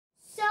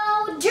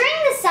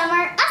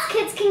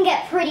can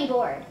get pretty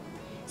bored.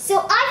 So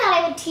I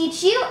thought I would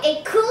teach you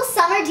a cool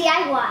summer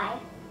DIY.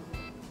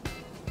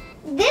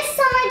 This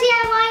summer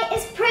DIY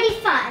is pretty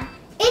fun.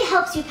 It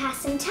helps you pass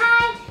some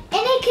time,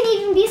 and it can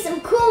even be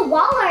some cool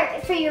wall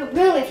art for your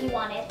room if you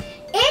wanted.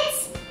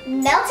 It's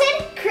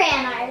melted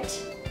crayon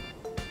art.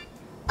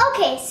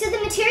 Okay, so the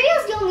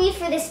materials you'll need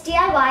for this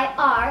DIY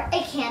are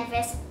a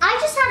canvas. I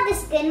just have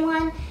this thin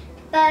one,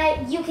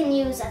 but you can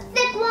use a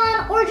thick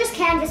one or just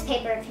canvas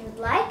paper if you'd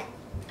like.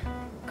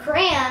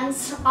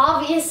 Crayons,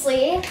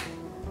 obviously.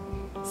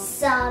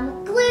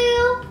 Some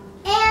glue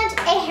and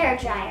a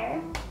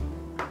hairdryer.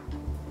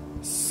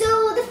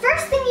 So the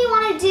first thing you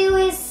want to do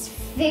is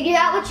figure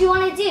out what you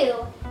want to do.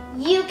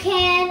 You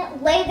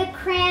can lay the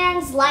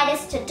crayons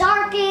lightest to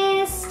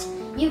darkest.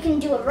 You can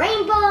do a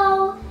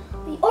rainbow.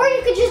 Or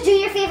you could just do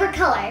your favorite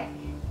color.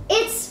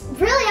 It's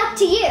really up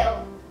to you.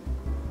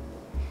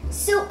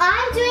 So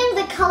I'm doing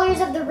the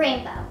colors of the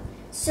rainbow.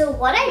 So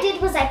what I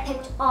did was I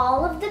picked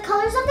all of the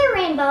colors of the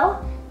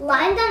rainbow,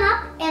 lined them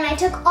up, and I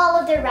took all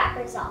of their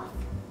wrappers off.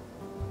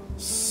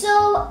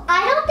 So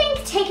I don't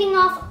think taking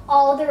off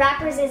all of the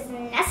wrappers is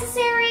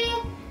necessary,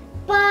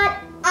 but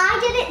I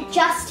did it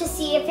just to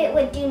see if it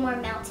would do more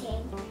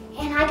melting.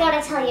 And I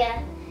gotta tell you,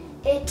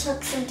 it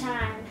took some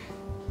time.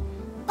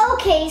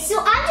 Okay, so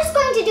I'm just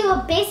going to do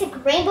a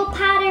basic rainbow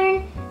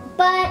pattern,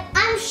 but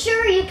I'm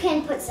sure you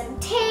can put some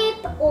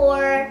tape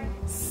or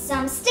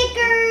some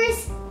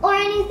stickers or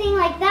anything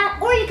like that,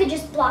 or you could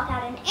just block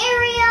out an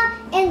area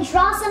and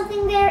draw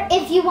something there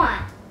if you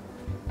want.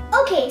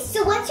 Okay,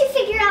 so once you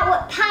figure out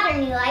what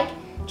pattern you like,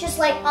 just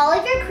lay all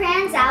of your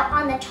crayons out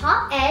on the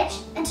top edge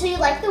until you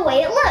like the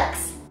way it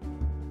looks.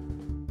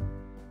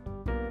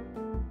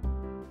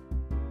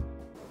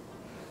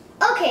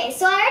 Okay,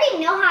 so I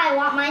already know how I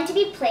want mine to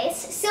be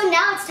placed, so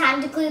now it's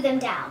time to glue them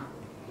down.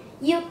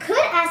 You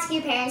could ask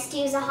your parents to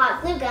use a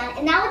hot glue gun,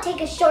 and that would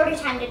take a shorter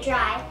time to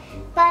dry,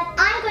 but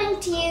I'm going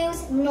to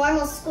use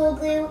normal school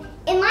glue.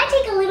 It might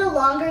take a little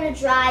longer to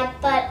dry,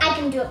 but I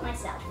can do it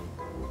myself.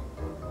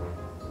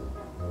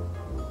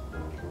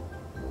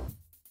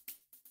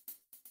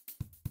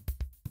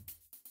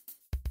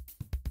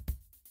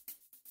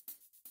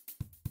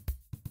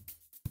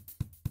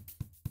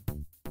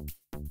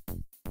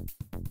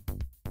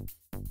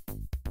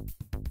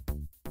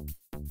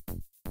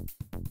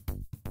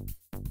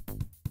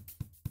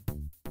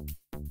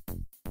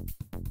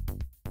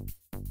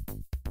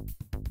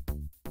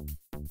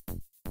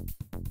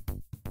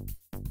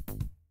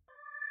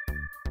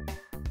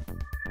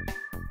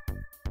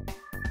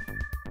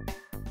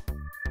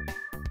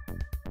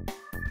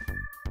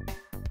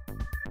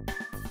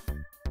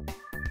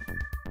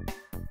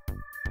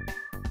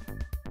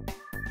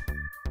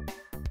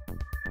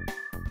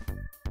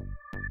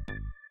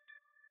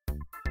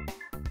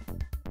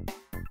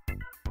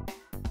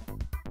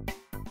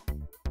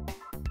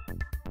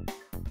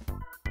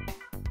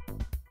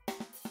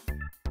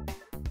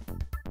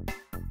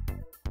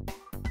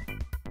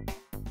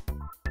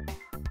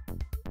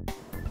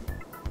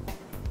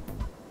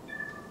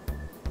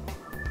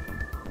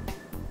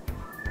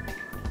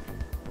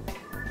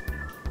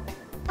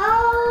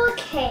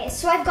 Okay,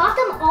 so I've got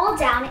them all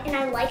down and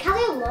I like how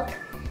they look.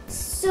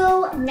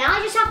 So now I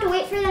just have to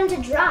wait for them to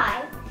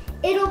dry.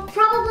 It'll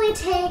probably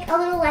take a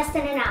little less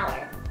than an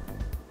hour.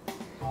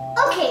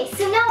 Okay,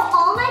 so now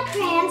all my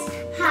crayons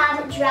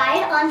have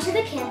dried onto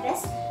the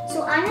canvas,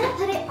 so I'm gonna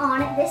put it on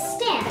this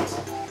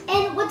stand.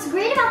 And what's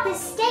great about this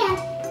stand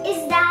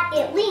is that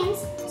it leans,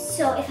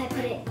 so if I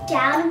put it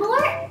down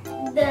more,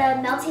 the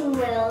melting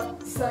will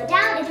slow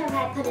down, and if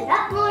I put it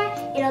up more,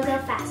 it'll go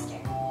faster.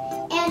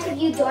 And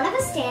if you don't have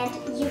a stand,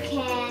 you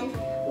can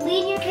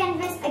lean your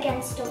canvas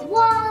against a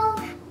wall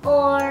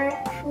or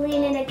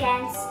lean it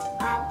against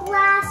a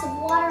glass of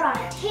water on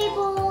a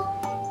table,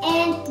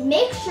 and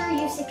make sure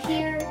you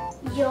secure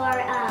your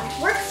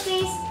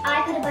workspace.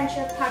 I put a bunch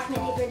of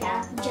parchment paper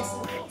down just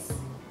in case.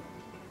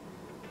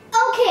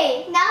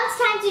 Okay, now it's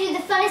time to do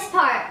the funnest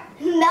part,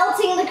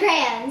 melting the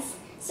crayons.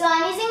 So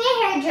I'm using a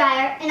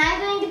hairdryer and I'm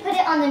going to put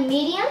it on the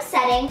medium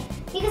setting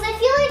because I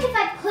feel like if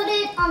I put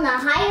it on the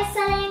highest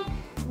setting,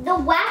 the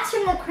wax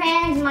from the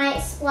crayons might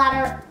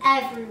splatter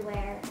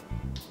everywhere.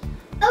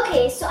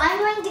 Okay, so I'm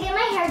going to get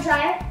my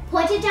hairdryer,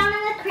 point it down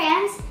on the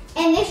crayons,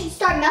 and they should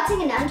start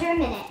melting in under a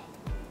minute.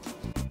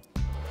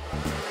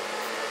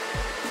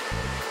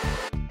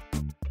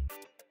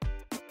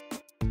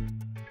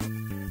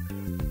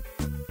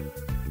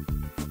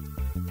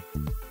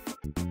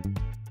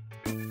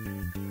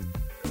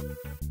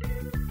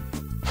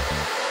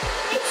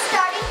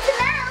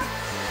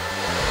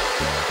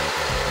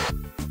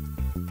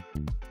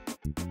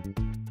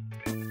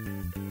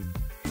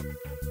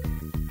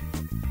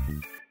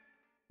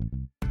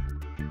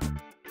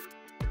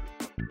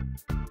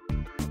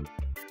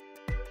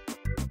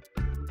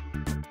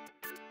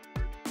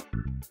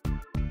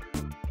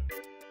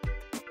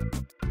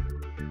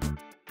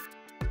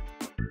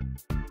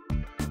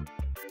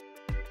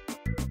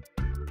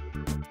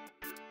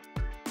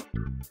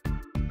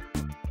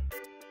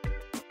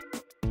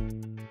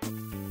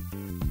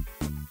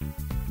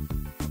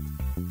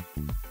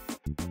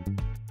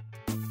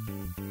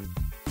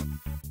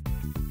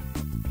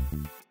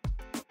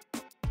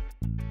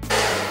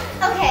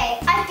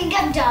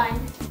 have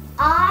done.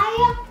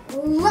 I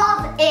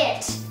love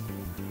it.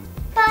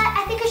 But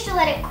I think I should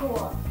let it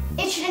cool.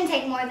 It shouldn't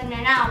take more than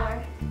an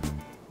hour.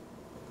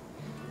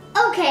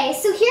 Okay,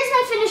 so here's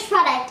my finished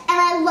product, and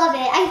I love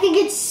it. I think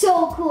it's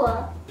so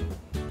cool.